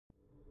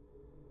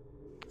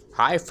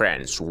Hi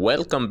friends,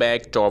 welcome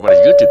back to our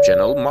YouTube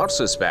channel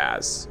Mars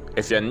Space.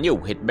 If you are new,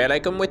 hit bell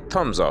icon with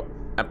thumbs up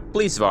and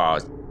please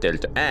watch till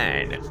the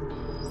end.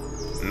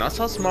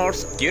 NASA's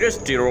Mars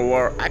Curiosity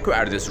Rover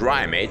acquired this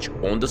raw image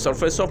on the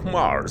surface of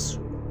Mars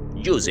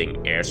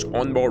using its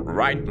onboard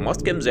right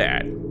Mars-Cam Z.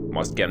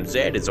 Mars-Cam Z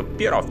is a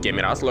pair of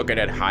cameras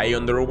located high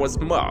on the rover's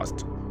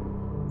mast.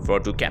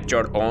 Photo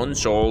captured on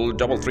Sol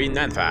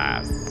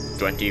 3395,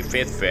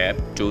 25th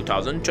Feb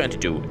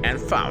 2022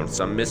 and found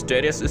some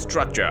mysterious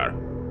structure.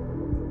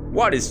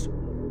 What is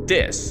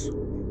this?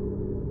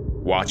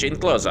 Watch in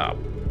close-up.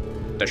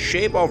 The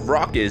shape of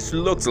rock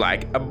looks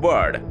like a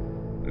bird.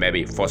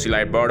 Maybe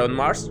fossilized bird on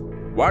Mars?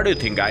 What do you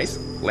think, guys?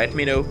 Let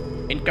me know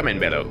in comment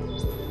below.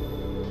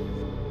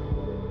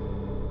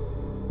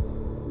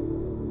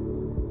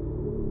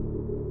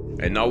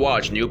 And now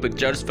watch new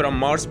pictures from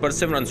Mars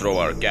Perseverance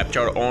Rover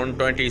captured on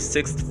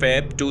 26th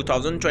Feb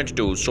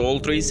 2022 Sol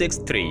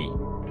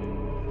 363.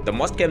 The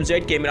Mars-Cam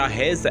Z camera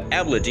has the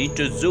ability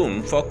to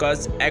zoom,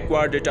 focus,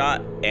 acquire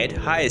data at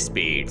high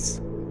speeds,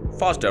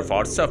 faster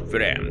for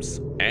subframes,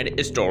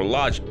 and store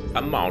large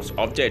amounts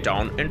of data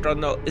on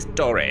internal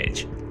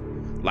storage.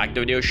 Like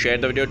the video, share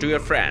the video to your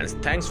friends.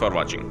 Thanks for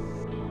watching.